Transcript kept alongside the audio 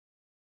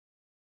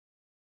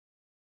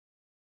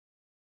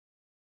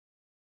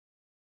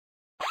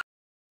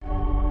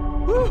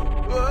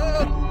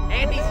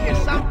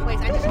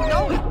sideways. I just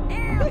know it.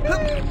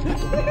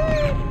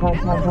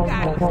 This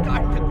guy's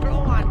starting to grow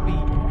on me.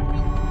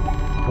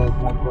 Good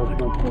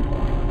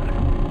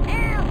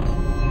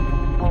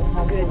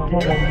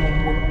day.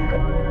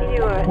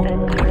 You are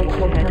entering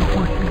Headquarter.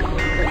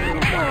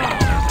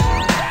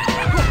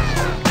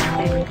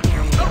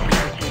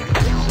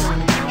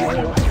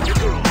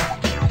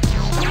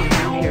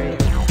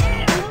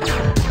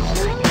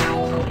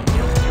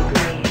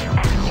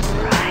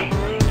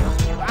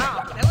 Wow,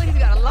 that lady's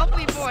got a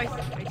lovely voice.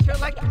 I'd sure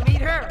like to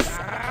meet her.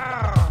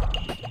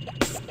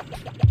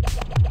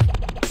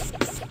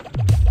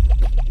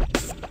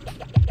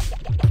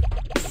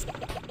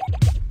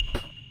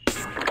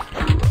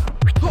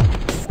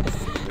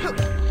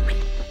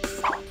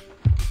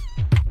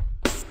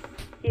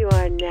 You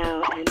are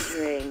now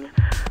entering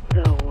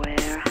the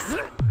warehouse.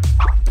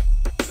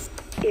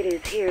 It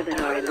is here that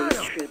our elite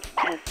troops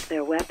test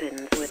their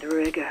weapons with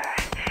rigor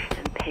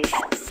and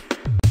patience.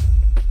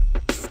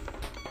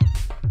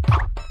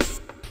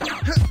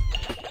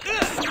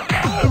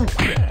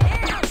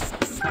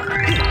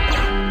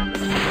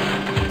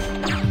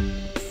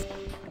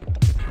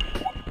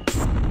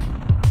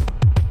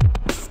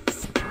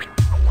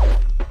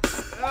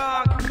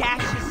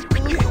 Cash is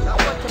exclusive. Not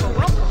much of a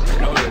welcome.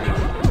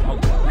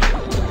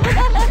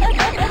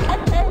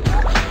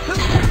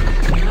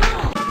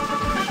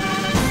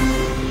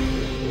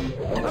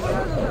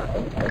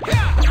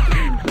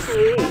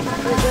 Please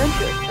present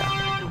yourself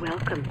at the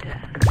welcome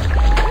desk.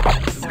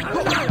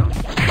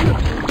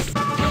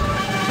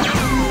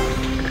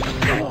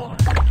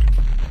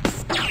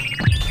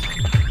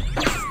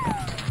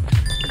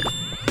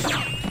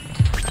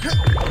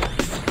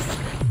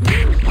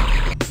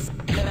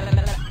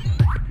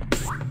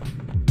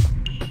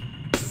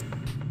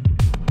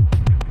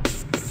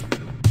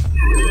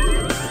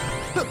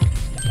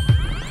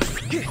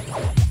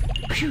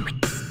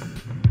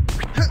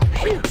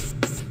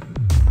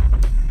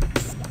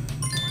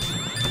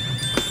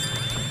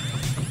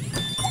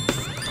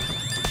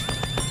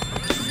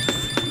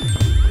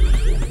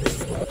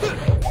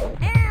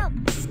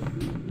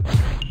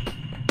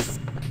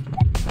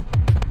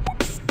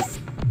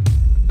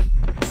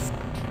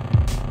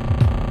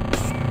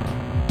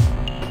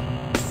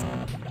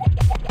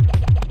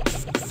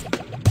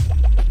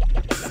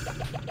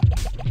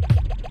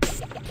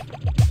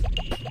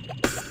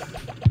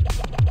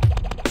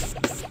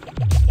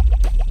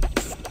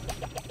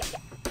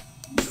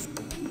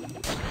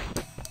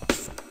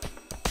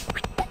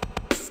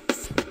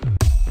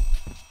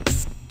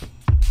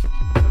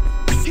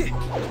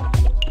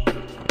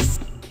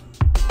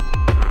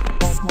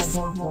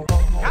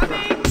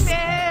 Coming,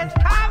 man,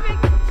 coming.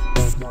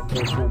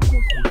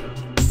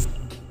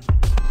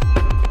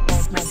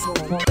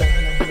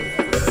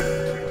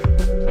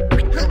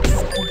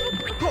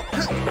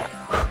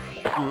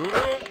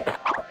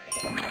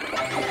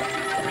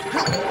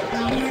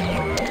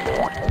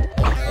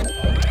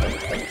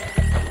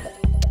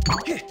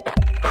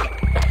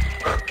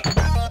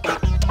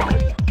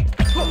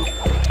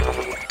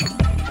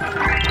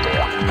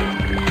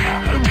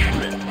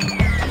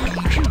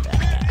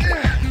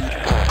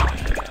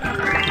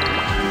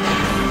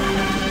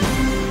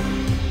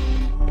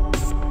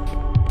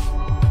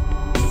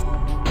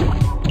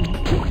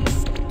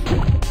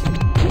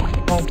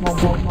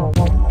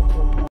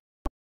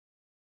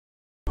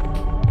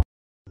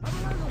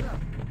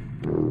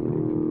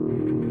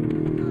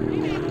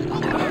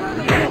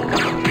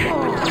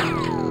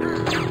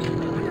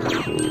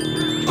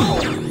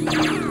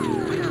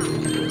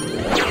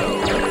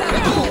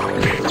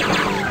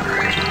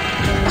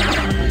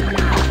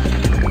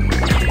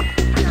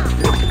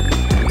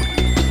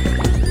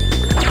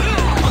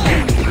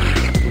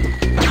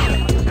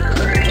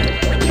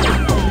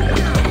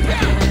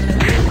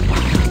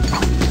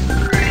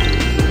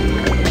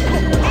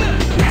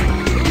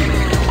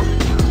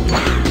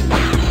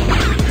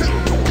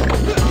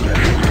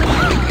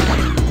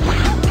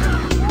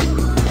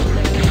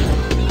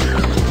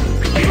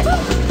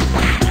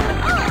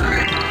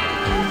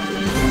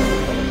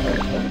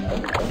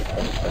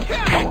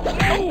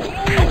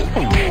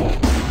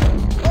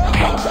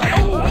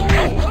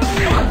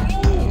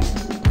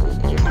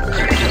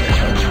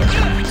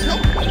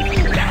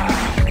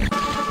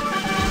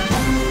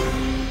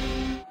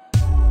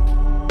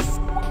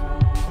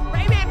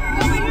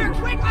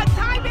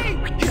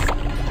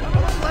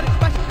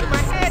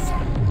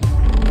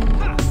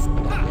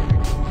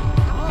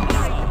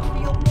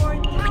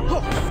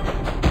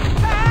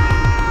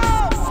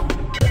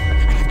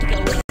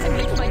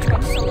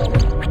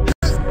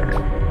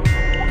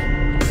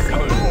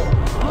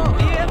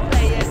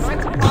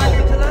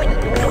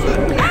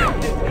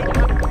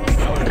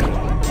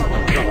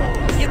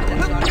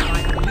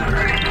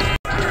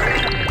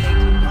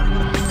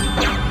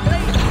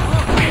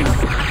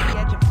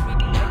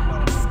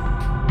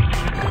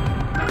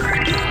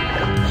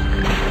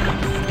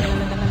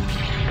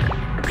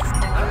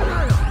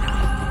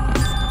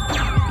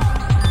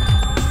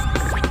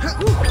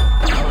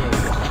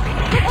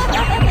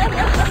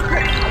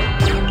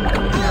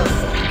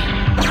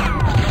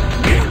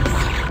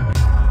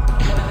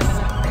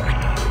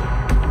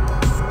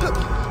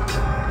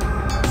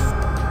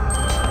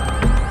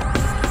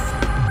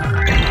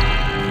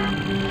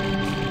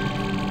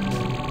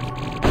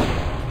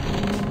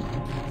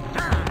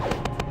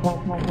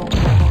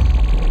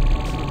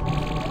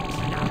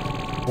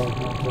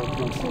 Please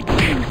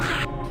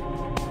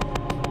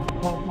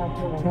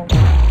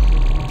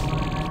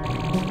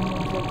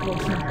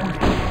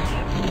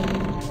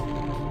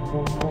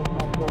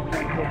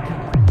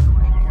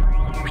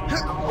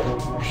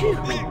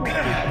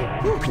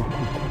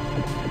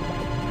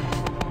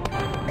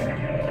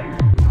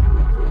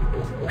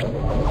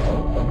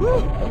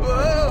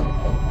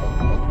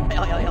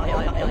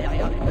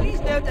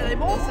note that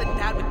I'm also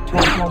endowed with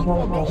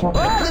 24 multiple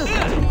something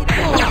that can be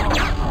combat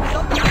more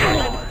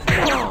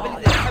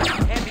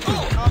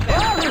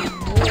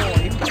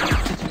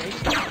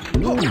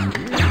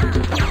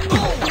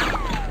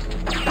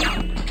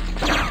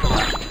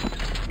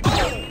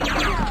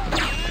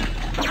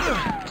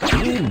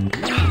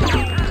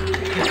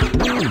important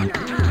situations.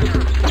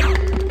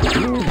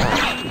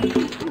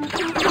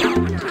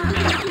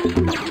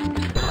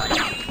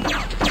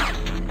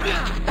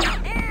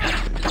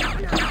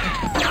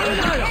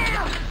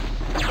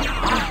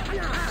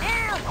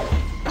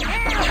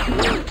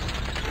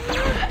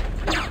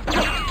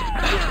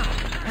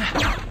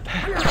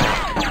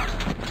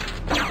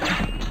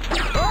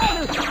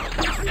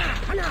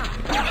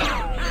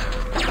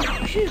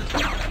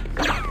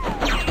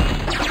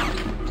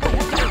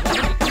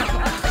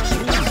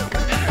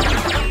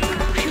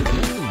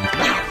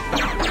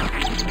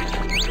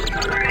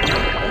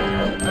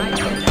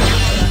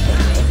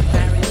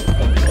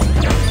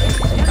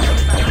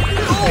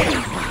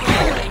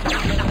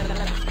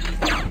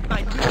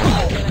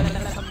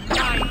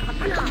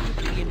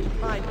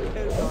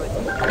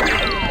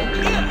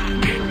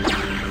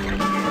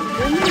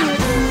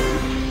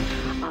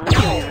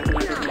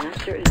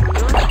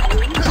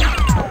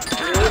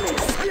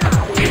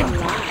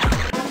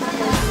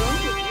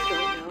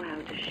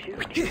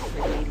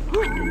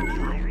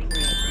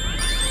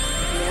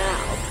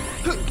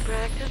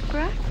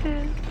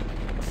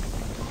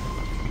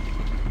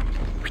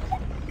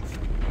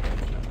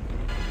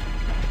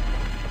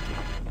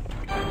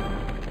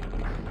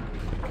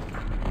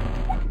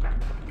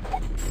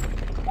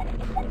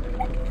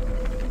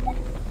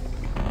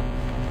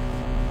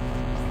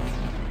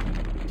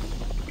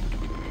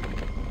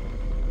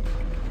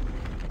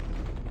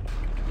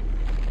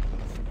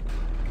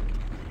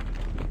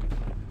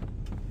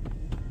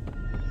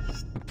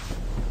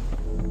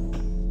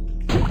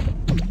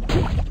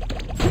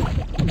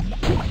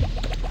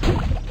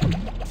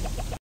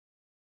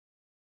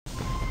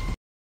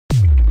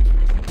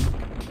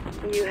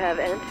 You have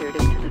entered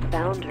into the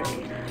foundry,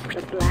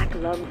 the black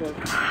lumps of...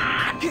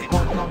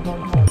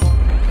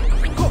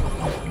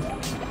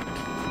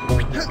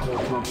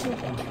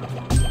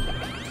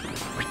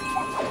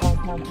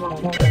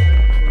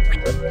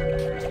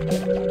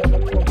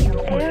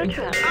 Air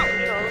traffic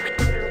control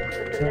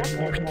announced that the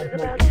message is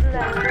about to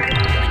land.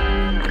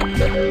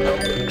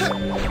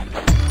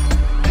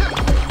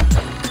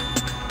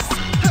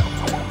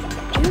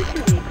 Due to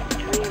the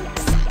extreme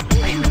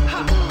sensitivity of the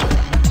law,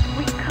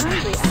 we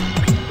kindly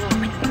ask you not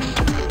to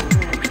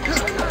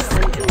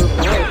and to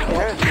avoid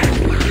verifying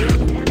the temperature.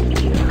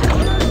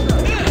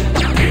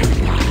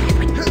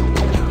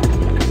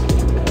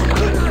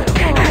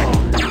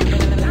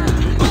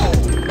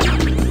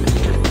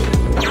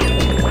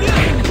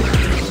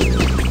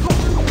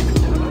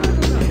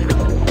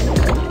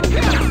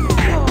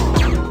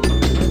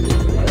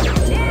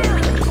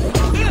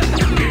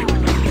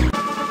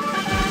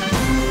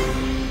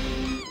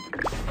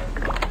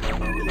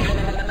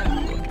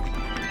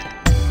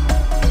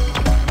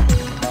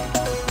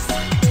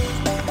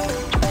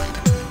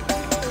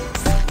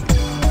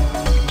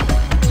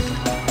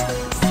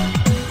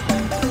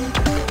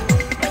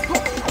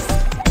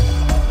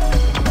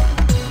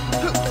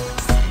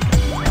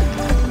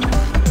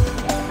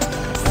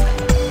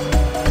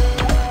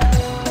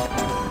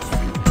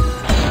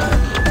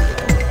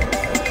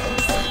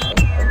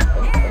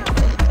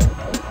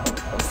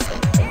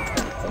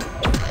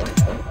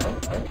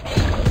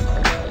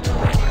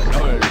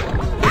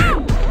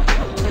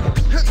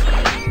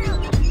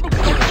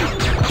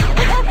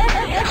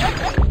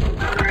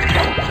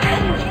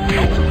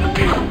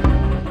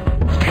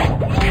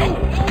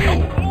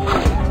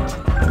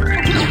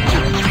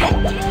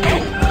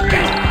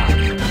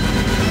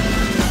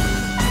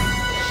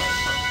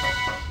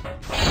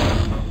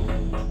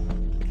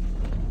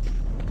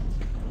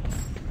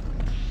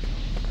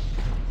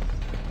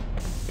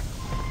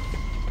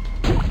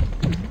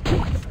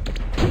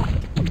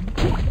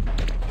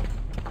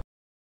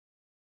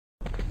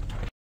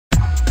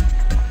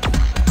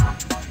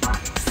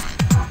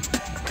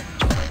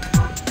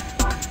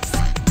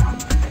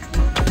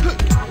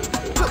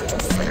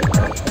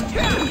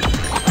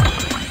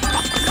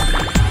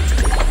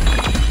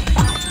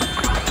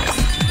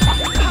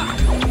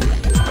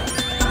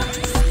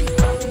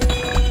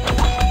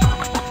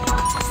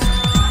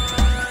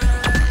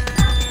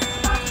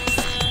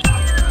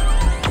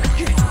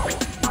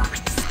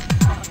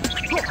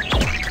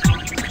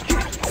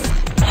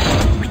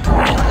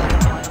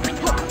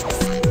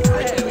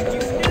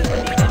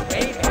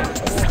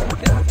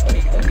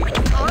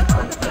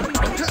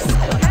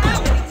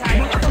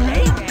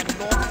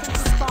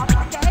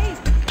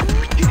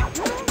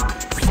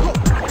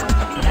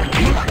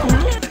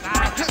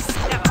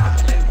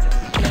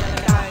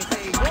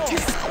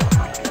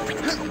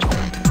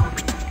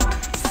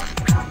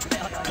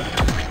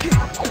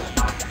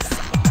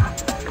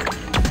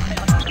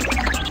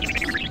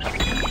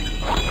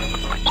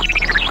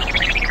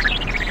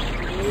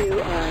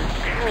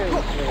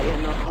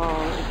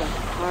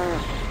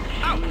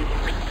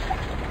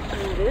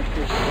 This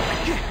is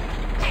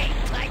Hey,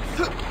 Tykes!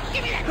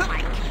 Give me that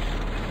mic!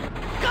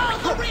 Go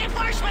for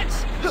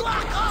reinforcements!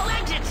 Block all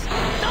exits!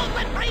 Don't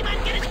let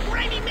Rayman get his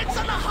grimy mitts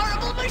on the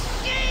horrible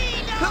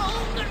machine! Oh,